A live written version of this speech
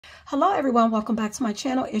Hello everyone, welcome back to my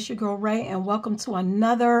channel. It's your girl Ray and welcome to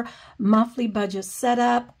another monthly budget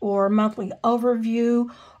setup or monthly overview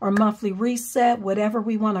or monthly reset, whatever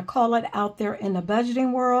we want to call it out there in the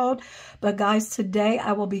budgeting world. But guys, today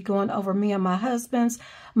I will be going over me and my husband's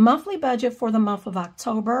monthly budget for the month of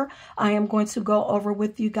October. I am going to go over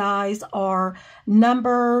with you guys our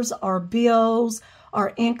numbers, our bills,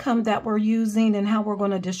 our income that we're using and how we're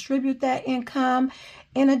going to distribute that income.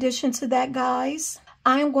 In addition to that, guys,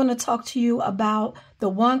 I'm going to talk to you about the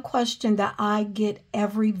one question that I get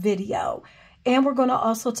every video. And we're going to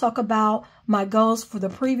also talk about my goals for the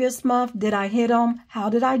previous month. Did I hit them? How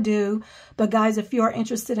did I do? But guys, if you are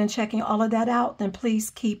interested in checking all of that out, then please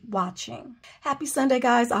keep watching. Happy Sunday,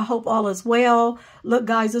 guys. I hope all is well. Look,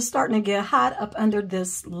 guys, it's starting to get hot up under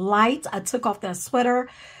this light. I took off that sweater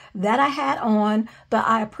that I had on, but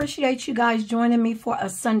I appreciate you guys joining me for a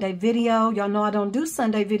Sunday video. Y'all know I don't do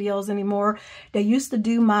Sunday videos anymore. They used to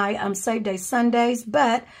do my Save Day Sundays,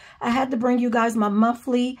 but I had to bring you guys my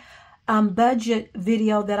monthly budget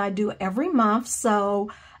video that I do every month.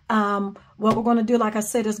 So what we're going to do, like I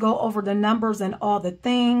said, is go over the numbers and all the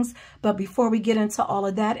things. But before we get into all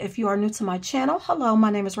of that, if you are new to my channel, hello, my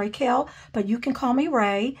name is Raquel, but you can call me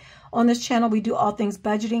Ray. On this channel, we do all things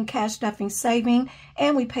budgeting, cash stuffing, saving,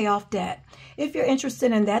 and we pay off debt. If you're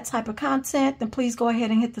interested in that type of content, then please go ahead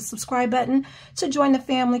and hit the subscribe button to join the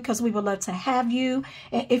family because we would love to have you.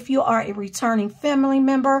 And if you are a returning family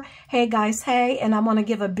member, hey guys, hey, and I want to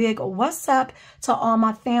give a big what's up to all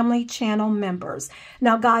my family channel members.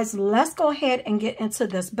 Now guys, let's go ahead and get into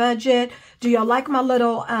this budget. Do y'all like my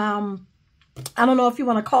little, I don't know if you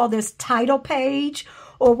want to call this title page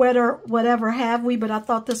or whatever have we, but I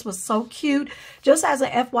thought this was so cute. Just as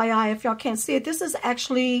an FYI, if y'all can't see it, this is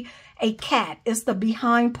actually a cat. It's the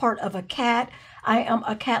behind part of a cat. I am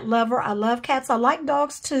a cat lover. I love cats. I like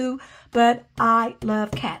dogs too, but I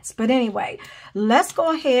love cats. But anyway, let's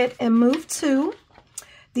go ahead and move to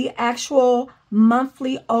the actual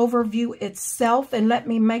monthly overview itself. And let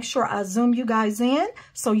me make sure I zoom you guys in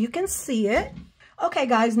so you can see it. Okay,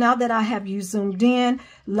 guys, now that I have you zoomed in,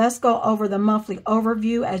 let's go over the monthly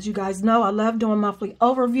overview. As you guys know, I love doing monthly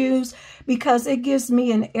overviews because it gives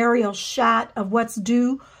me an aerial shot of what's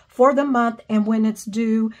due for the month and when it's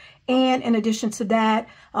due. And in addition to that,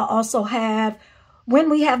 I also have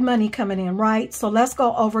when we have money coming in, right? So let's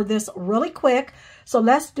go over this really quick. So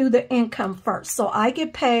let's do the income first. So I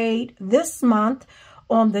get paid this month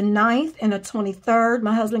on the 9th and the 23rd.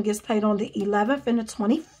 My husband gets paid on the 11th and the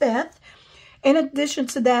 25th. In addition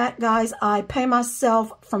to that, guys, I pay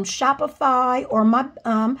myself from Shopify or my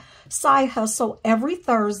side hustle every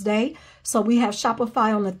Thursday. So we have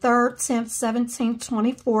Shopify on the 3rd, 10th, 17th,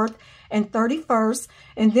 24th, and 31st.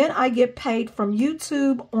 And then I get paid from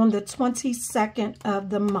YouTube on the 22nd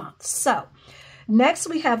of the month. So next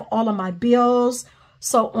we have all of my bills.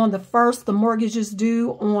 So on the 1st, the mortgage is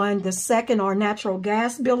due. On the 2nd, our natural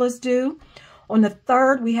gas bill is due. On the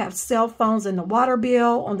 3rd, we have cell phones and the water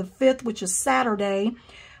bill. On the 5th, which is Saturday,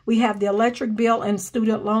 we have the electric bill and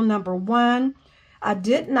student loan number 1. I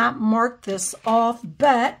did not mark this off,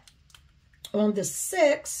 but on the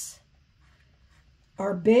 6th,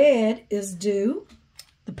 our bed is due.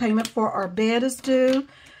 The payment for our bed is due.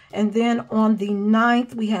 And then on the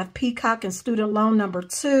 9th, we have Peacock and student loan number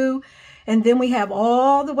 2. And then we have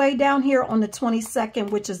all the way down here on the 22nd,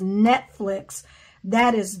 which is Netflix.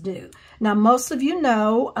 That is due. Now, most of you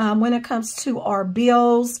know when it comes to our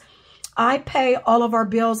bills, I pay all of our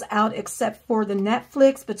bills out except for the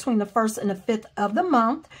Netflix between the 1st and the 5th of the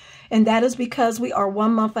month. And that is because we are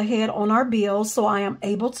 1 month ahead on our bills. So I am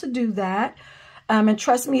able to do that. And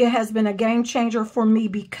trust me, it has been a game changer for me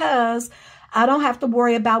because I don't have to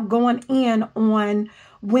worry about going in on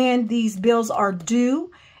when these bills are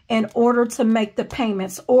due in order to make the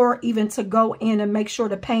payments or even to go in and make sure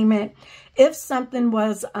the payment, if something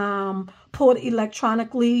was pulled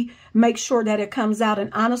electronically, make sure that it comes out.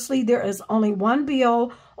 And honestly, there is only one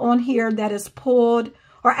bill on here that is pulled,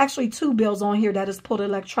 or actually 2 bills on here that is pulled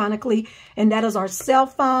electronically, and that is our cell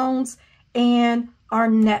phones and our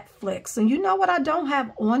Netflix. And you know what I don't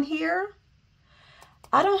have on here?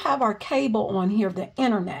 I don't have our cable on here, the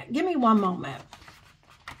internet. Give me one moment.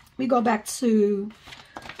 We go back to...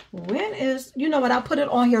 when is, you know what, I'll put it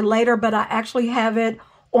on here later, but I actually have it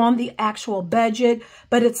on the actual budget,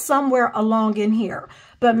 but it's somewhere along in here.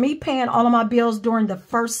 But me paying all of my bills during the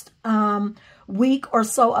first week or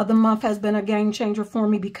so of the month has been a game changer for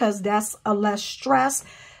me because that's a less stress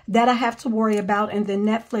that I have to worry about, and then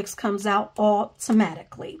Netflix comes out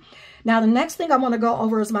automatically. Now, the next thing I want to go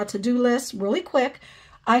over is my to-do list really quick.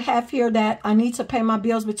 I have here that I need to pay my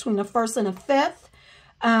bills between the 1st and the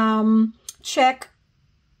 5th. Check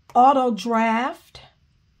auto draft.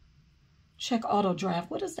 Check auto draft.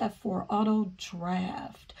 What is that for? Auto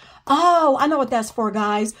draft. Oh, I know what that's for,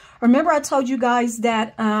 guys. Remember I told you guys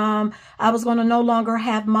that I was going to no longer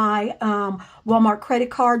have my Walmart credit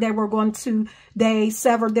card. They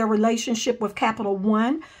severed their relationship with Capital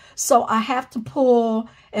One. So I have to pull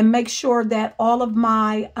and make sure that all of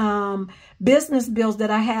my business bills that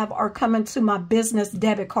I have are coming to my business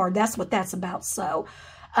debit card. That's what that's about. So,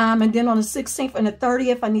 and then on the 16th and the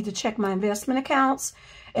 30th, I need to check my investment accounts.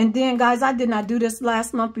 And then, guys, I did not do this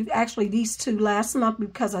last month. Actually, these two last month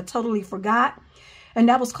because I totally forgot. And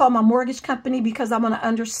that was called my mortgage company because I want to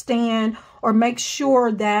understand or make sure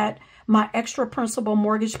that my extra principal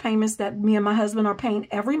mortgage payments that me and my husband are paying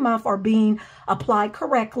every month are being applied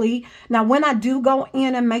correctly. Now, when I do go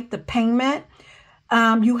in and make the payment,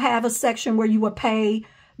 you have a section where you will pay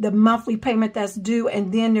the monthly payment that's due.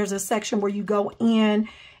 And then there's a section where you go in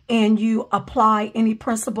and you apply any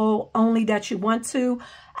principal only that you want to.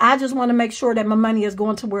 I just want to make sure that my money is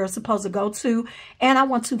going to where it's supposed to go to. And I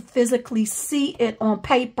want to physically see it on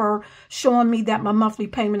paper showing me that my monthly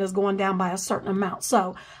payment is going down by a certain amount.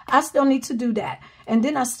 So I still need to do that. And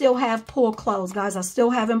then I still have pull clothes, guys. I still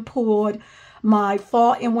haven't pulled my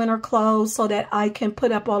fall and winter clothes so that I can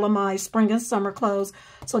put up all of my spring and summer clothes.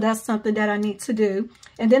 So that's something that I need to do.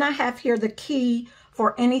 And then I have here the key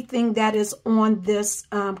for anything that is on this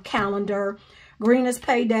calendar. Green is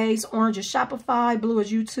paydays, orange is Shopify, blue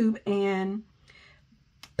is YouTube, and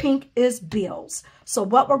pink is bills. So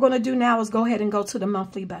what we're going to do now is go ahead and go to the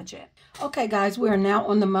monthly budget. Okay, guys, we are now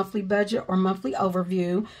on the monthly budget or monthly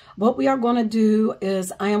overview. What we are going to do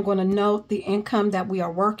is I am going to note the income that we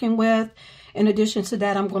are working with. In addition to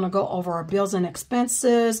that, I'm going to go over our bills and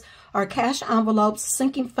expenses, our cash envelopes,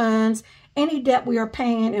 sinking funds, any debt we are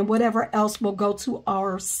paying, and whatever else will go to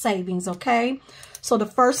our savings, okay? So the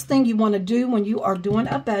first thing you want to do when you are doing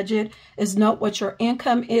a budget is note what your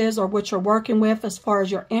income is or what you're working with as far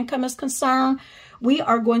as your income is concerned. We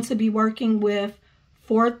are going to be working with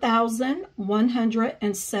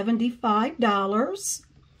 $4,175.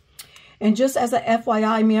 And just as a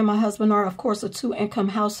FYI, me and my husband are, of course, a two-income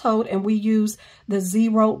household, and we use the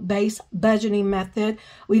zero-based budgeting method.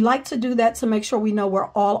 We like to do that to make sure we know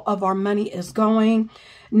where all of our money is going.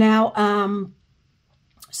 Now,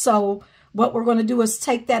 so what we're going to do is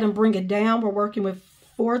take that and bring it down. We're working with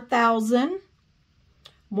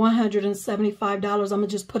 $4,175. I'm going to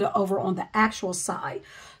just put it over on the actual side.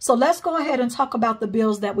 So let's go ahead and talk about the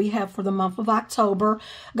bills that we have for the month of October.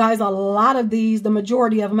 Guys, a lot of these, the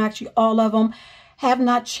majority of them, actually all of them, have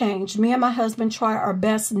not changed. Me and my husband try our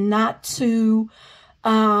best not to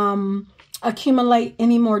accumulate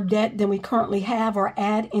any more debt than we currently have or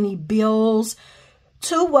add any bills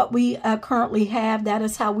to what we currently have. That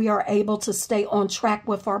is how we are able to stay on track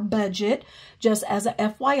with our budget, just as a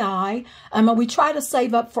FYI. And we try to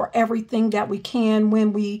save up for everything that we can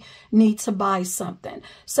when we need to buy something.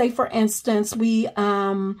 Say, for instance, we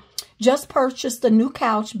just purchased a new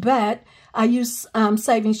couch, but I use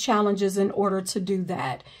savings challenges in order to do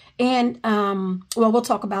that. And, well, we'll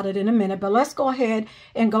talk about it in a minute, but let's go ahead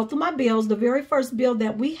and go through my bills. The very first bill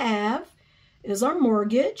that we have is our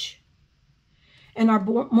mortgage. And our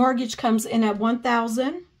mortgage comes in at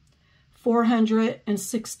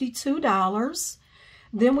 $1,462.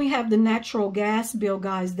 Then we have the natural gas bill,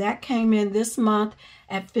 guys. That came in this month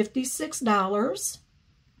at $56.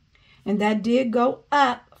 And that did go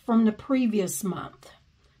up from the previous month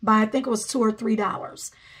by, I think it was $2 or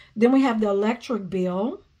 $3. Then we have the electric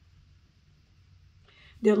bill.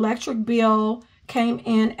 The electric bill came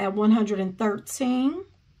in at $113.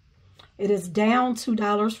 It is down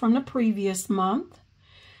 $2 from the previous month.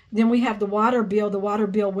 Then we have the water bill. The water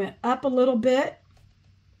bill went up a little bit.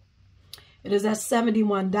 It is at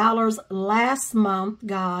 $71. Last month,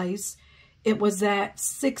 guys, it was at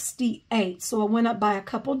 $68. So it went up by a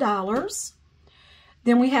couple dollars.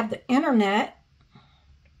 Then we have the internet.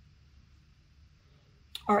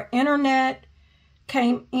 Our internet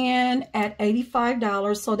came in at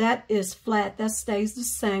 $85, so that is flat. That stays the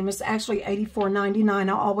same. It's actually $84.99.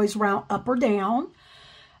 I always round up or down.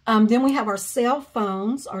 Then we have our cell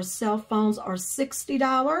phones. Our cell phones are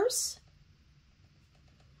 $60.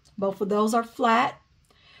 Both of those are flat.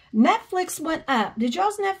 Netflix went up. Did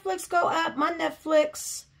y'all's Netflix go up? My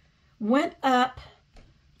Netflix went up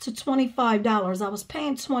to $25. I was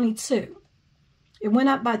paying $22. It went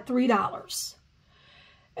up by $3.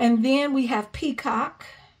 And then we have Peacock.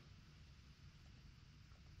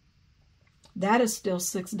 That is still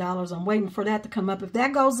 $6. I'm waiting for that to come up. If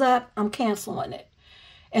that goes up, I'm canceling it.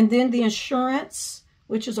 And then the insurance,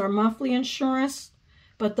 which is our monthly insurance,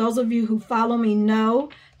 but those of you who follow me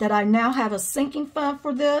know that I now have a sinking fund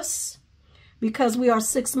for this because we are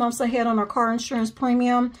 6 months ahead on our car insurance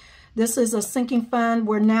premium. This is a sinking fund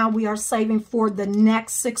where now we are saving for the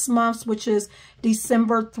next 6 months, which is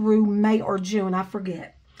December through May or June, I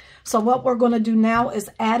forget. So what we're going to do now is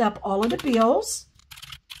add up all of the bills.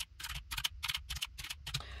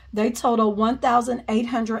 They total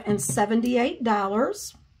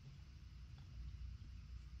 $1,878.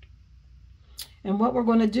 And what we're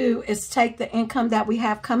going to do is take the income that we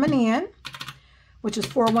have coming in, which is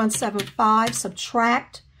 4175,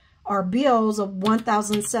 subtract our bills of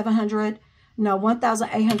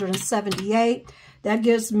 $1,878. That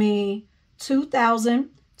gives me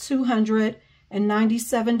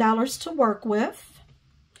 $2,297 to work with.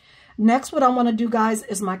 Next, what I want to do, guys,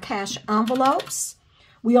 is my cash envelopes.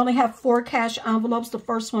 We only have 4 cash envelopes. The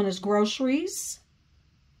first one is groceries.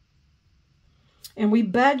 And we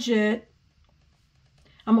budget,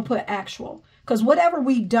 I'm going to put actual, because whatever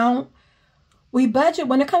we budget,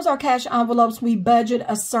 when it comes to our cash envelopes, we budget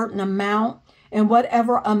a certain amount, and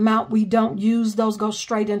whatever amount we don't use, those go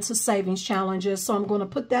straight into savings challenges. So I'm going to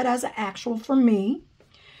put that as an actual for me.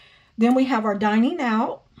 Then we have our dining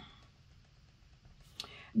out.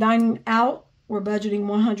 Dining out, we're budgeting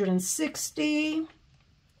 $160.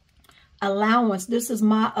 Allowance, this is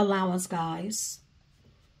my allowance, guys.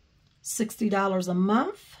 $60 a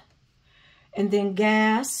month. And then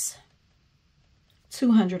gas,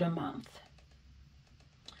 $200 a month.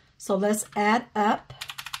 So let's add up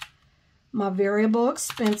my variable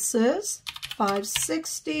expenses.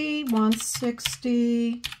 $560,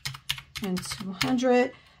 $160, and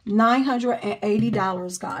 $200.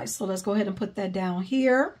 $980, guys. So let's go ahead and put that down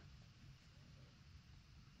here.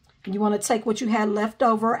 You want to take what you had left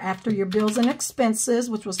over after your bills and expenses,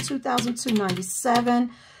 which was $2,297.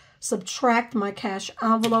 Subtract my cash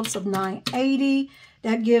envelopes of $980.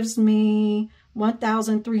 That gives me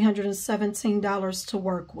 $1,317 to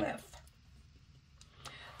work with.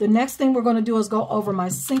 The next thing we're going to do is go over my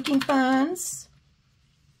sinking funds.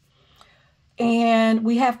 And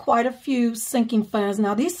we have quite a few sinking funds.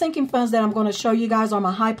 Now, these sinking funds that I'm going to show you guys are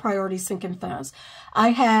my high priority sinking funds. I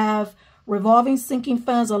have revolving sinking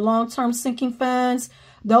funds and long-term sinking funds.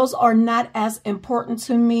 Those are not as important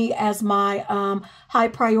to me as my high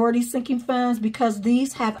priority sinking funds because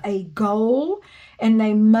these have a goal and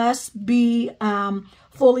they must be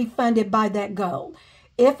fully funded by that goal.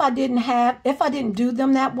 If I didn't do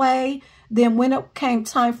them that way, then when it came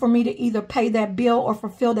time for me to either pay that bill or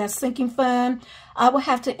fulfill that sinking fund, I would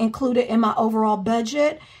have to include it in my overall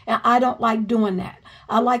budget, and I don't like doing that.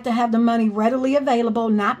 I like to have the money readily available,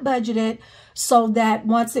 not budgeted, so that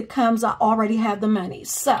once it comes, I already have the money.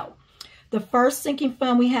 So the first sinking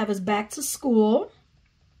fund we have is back to school,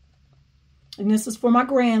 and this is for my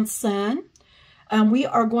grandson. We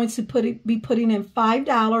are going to be putting in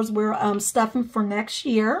 $5. We're stuffing for next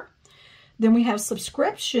year. Then we have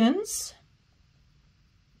subscriptions.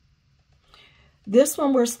 This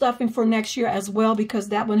one we're stuffing for next year as well because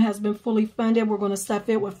that one has been fully funded. We're going to stuff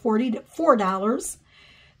it with $4.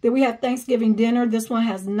 Then we have Thanksgiving dinner. This one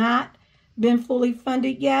has not been fully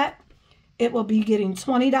funded yet. It will be getting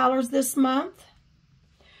 $20 this month.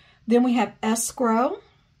 Then we have escrow.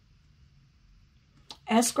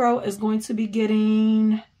 Escrow is going to be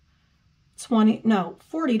getting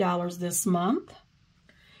 $40 this month.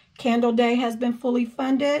 Candle Day has been fully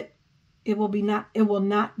funded. It will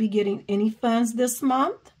not be getting any funds this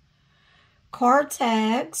month. Car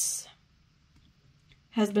tags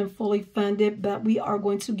has been fully funded, but we are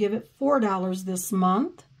going to give it $4 this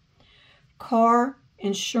month. Car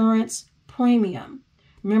insurance premium.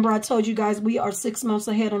 Remember I told you guys we are 6 months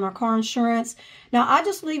ahead on our car insurance. Now I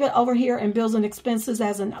just leave it over here in bills and expenses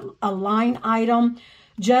as a line item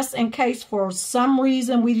just in case for some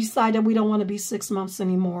reason we decide that we don't want to be 6 months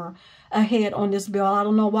anymore ahead on this bill. I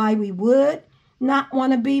don't know why we would not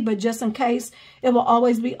want to be, but just in case, it will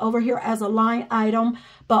always be over here as a line item.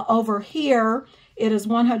 But over here, it is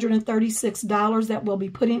 $136 that we'll be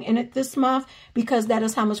putting in it this month because that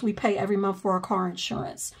is how much we pay every month for our car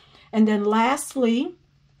insurance. And then lastly,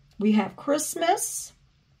 we have Christmas.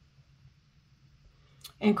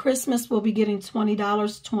 And Christmas will be getting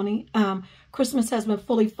 $20. Christmas has been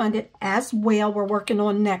fully funded as well. We're working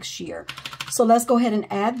on next year. So let's go ahead and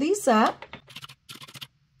add these up.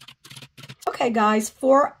 Okay, guys,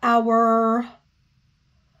 for our,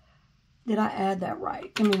 did I add that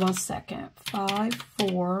right? Give me 1 second. 5,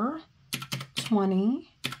 4, 20,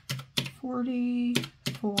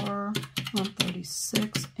 44,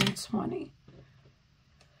 136, and 20.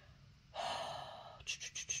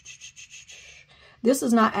 This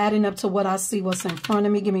is not adding up to what I see what's in front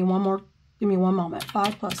of me. Give me one more Give me one moment.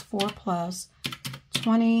 5 plus 4 plus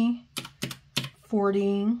 20,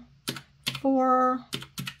 40, 4,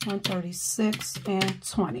 136, and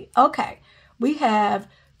 20. Okay, we have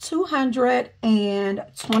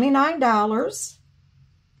 $229.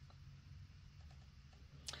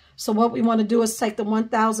 So what we want to do is take the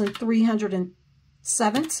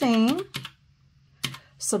 1,317,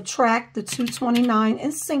 subtract the 229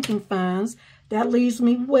 in sinking funds. That leaves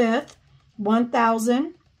me with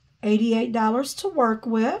 $1,088 to work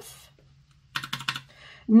with.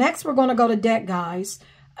 Next, we're going to go to debt, guys.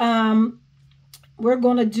 We're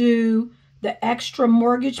going to do the extra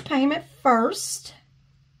mortgage payment first.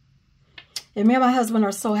 And me and my husband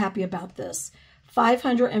are so happy about this.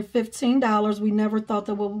 $515. We never thought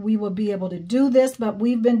that we would be able to do this, but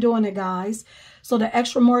we've been doing it, guys. So the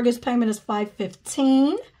extra mortgage payment is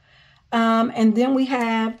 $515. And then we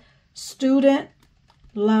have student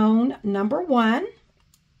loan number 1,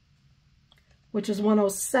 which is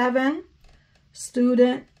 $107.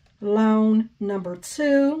 Student loan number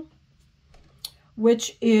 2,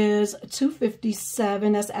 which is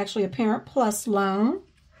 $257. That's actually a Parent Plus loan.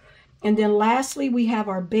 And then lastly, we have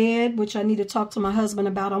our bed, which I need to talk to my husband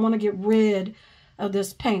about. I want to get rid of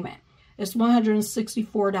this payment. It's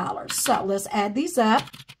 $164. So let's add these up.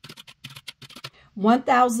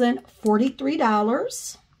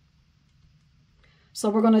 $1,043. So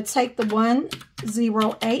we're going to take the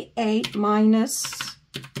 1,088 minus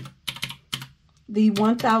the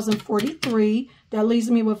 1,043. That leaves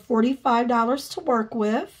me with $45 to work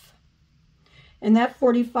with. And that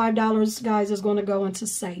 $45, guys, is going to go into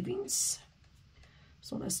savings.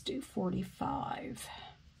 So let's do 45.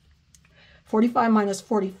 45 minus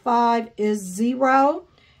 45 is 0.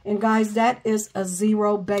 And guys, that is a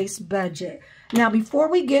zero-based budget. Now, before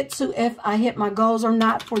we get to if I hit my goals or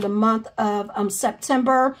not for the month of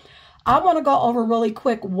September, I want to go over really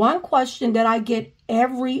quick one question that I get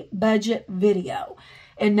every budget video.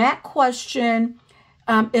 And that question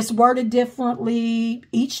is worded differently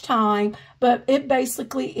each time, but it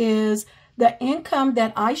basically is the income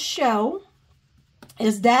that I show.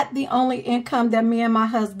 Is that the only income that me and my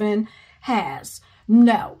husband has?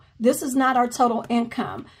 No, this is not our total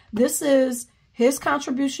income. This is his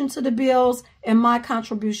contribution to the bills and my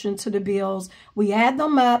contribution to the bills. We add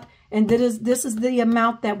them up, and this is the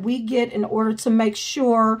amount that we get in order to make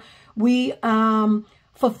sure we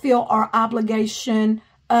fulfill our obligation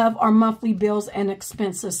of our monthly bills and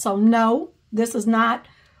expenses. So no, this is not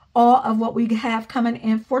all of what we have coming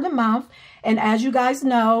in for the month. And as you guys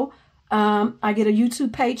know, I get a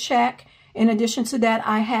YouTube paycheck. In addition to that,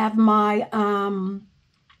 I have my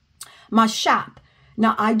my shop.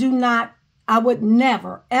 Now, I would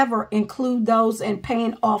never, ever include those in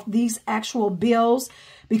paying off these actual bills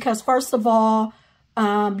because, first of all,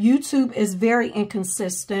 YouTube is very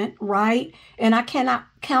inconsistent, right? And I cannot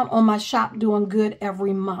count on my shop doing good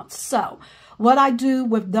every month. So what I do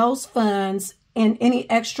with those funds and any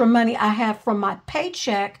extra money I have from my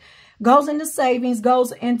paycheck goes into savings,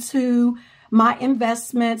 goes into my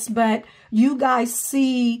investments. But you guys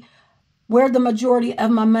see where the majority of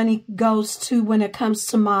my money goes to when it comes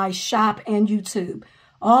to my shop and YouTube.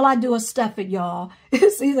 All I do is stuff it, y'all.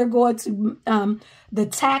 It's either going to the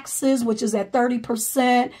taxes, which is at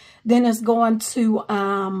 30%. Then it's going to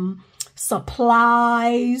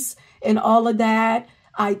supplies and all of that.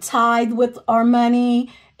 I tithe with our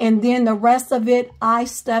money. And then the rest of it, I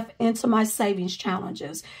stuff into my savings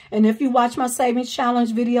challenges. And if you watch my savings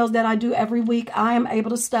challenge videos that I do every week, I am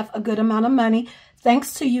able to stuff a good amount of money.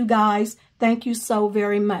 Thanks to you guys. Thank you so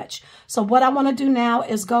very much. So what I want to do now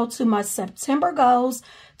is go to my September goals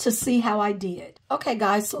to see how I did. Okay,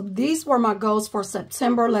 guys, so these were my goals for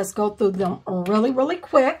September. Let's go through them really, really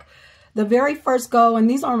quick. The very first goal, and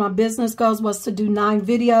these are my business goals, was to do 9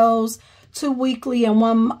 videos, 2 weekly and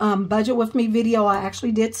 1 budget with me video. I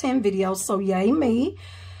actually did 10 videos, so yay me.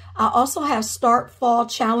 I also have Start Fall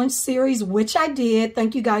Challenge series, which I did.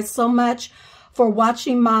 Thank you guys so much for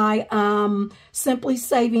watching my Simply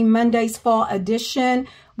Saving Mondays Fall Edition.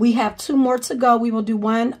 We have 2 more to go. We will do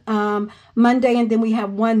one Monday, and then we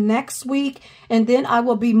have one next week. And then I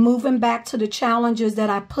will be moving back to the challenges that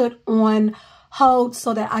I put on hold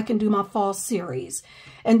so that I can do my fall series.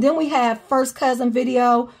 And then we have First Cousin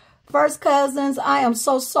video. First Cousins, I am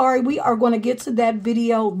so sorry. We are going to get to that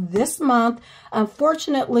video this month.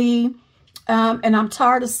 Unfortunately, and I'm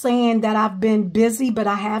tired of saying that I've been busy, but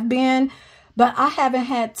I have been. But I haven't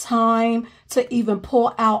had time to even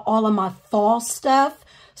pull out all of my fall stuff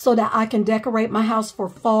so that I can decorate my house for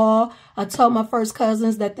fall. I told my First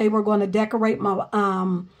Cousins that they were going to decorate my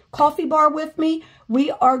coffee bar with me,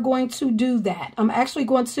 we are going to do that. I'm actually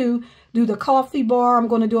going to do the coffee bar. I'm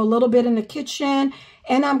going to do a little bit in the kitchen,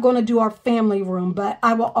 and I'm going to do our family room, but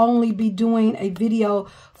I will only be doing a video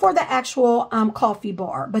for the actual coffee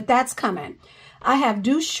bar, but that's coming. I have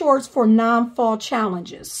due shorts for non-fall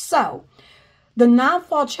challenges. So the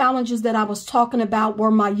non-fall challenges that I was talking about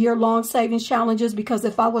were my year-long savings challenges, because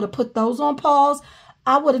if I would have put those on pause,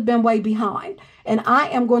 I would have been way behind. And I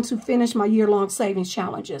am going to finish my year-long savings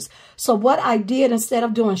challenges. So what I did, instead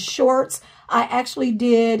of doing shorts, I actually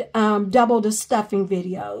did double the stuffing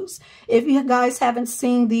videos. If you guys haven't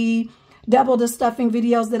seen the double the stuffing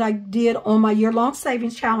videos that I did on my year-long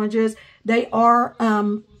savings challenges, they are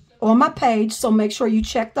on my page, so make sure you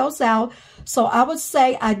check those out. So I would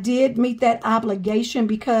say I did meet that obligation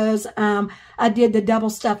because I did the double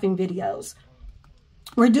stuffing videos.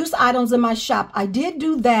 Reduce items in my shop. I did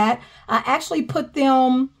do that. I actually put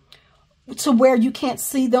them to where you can't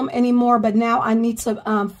see them anymore, but now I need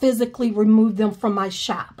to physically remove them from my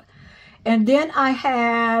shop. And then I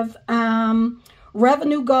have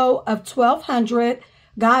revenue goal of $1,200.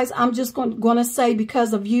 Guys, I'm just going to say,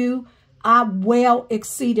 because of you, I well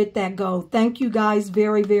exceeded that goal. Thank you guys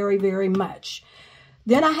very, very, very much.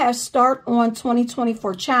 Then I have start on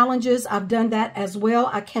 2024 challenges. I've done that as well.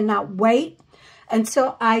 I cannot wait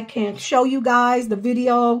until I can show you guys the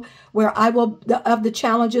video where I will, of the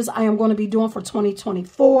challenges I am going to be doing for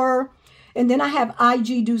 2024. And then I have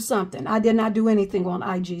IG do something. I did not do anything on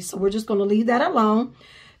IG, so we're just going to leave that alone.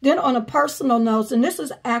 Then on a personal note, and this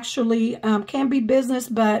is actually, can be business,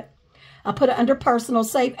 but I put it under personal,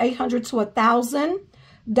 save $800 to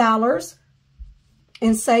 $1,000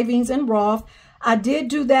 in savings in Roth. I did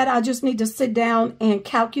do that. I just need to sit down and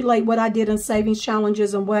calculate what I did in savings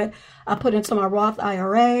challenges and what I put into my Roth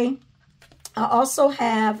IRA. I also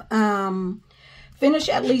have finish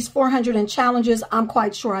at least 400 in challenges. I'm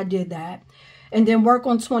quite sure I did that. And then work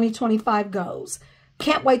on 2025 goals.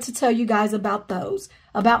 Can't wait to tell you guys about those,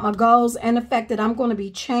 about my goals, and the fact that I'm going to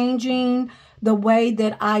be changing the way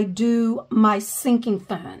that I do my sinking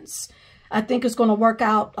funds. I think it's going to work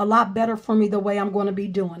out a lot better for me the way I'm going to be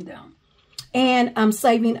doing them. And I'm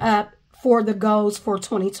saving up for the goals for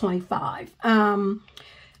 2025.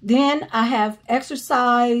 Then I have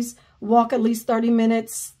exercise, walk at least 30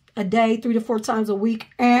 minutes a day, 3 to 4 times a week.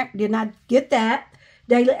 Did not get that.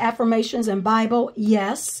 Daily affirmations and Bible,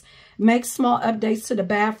 yes. Make small updates to the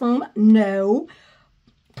bathroom, no.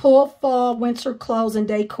 Pull fall, winter clothes, and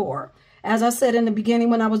decor. As I said in the beginning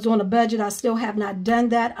when I was doing a budget, I still have not done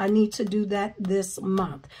that. I need to do that this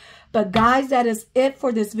month. But guys, that is it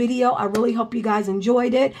for this video. I really hope you guys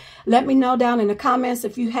enjoyed it. Let me know down in the comments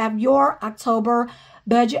if you have your October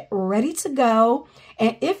budget ready to go.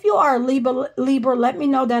 And if you are a Libra, let me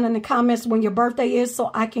know down in the comments when your birthday is so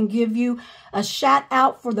I can give you a shout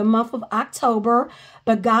out for the month of October.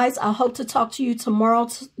 But guys, I hope to talk to you tomorrow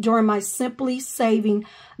during my Simply Saving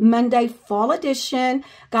Monday Fall Edition.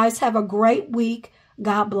 Guys, have a great week.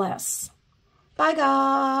 God bless. Bye,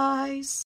 guys.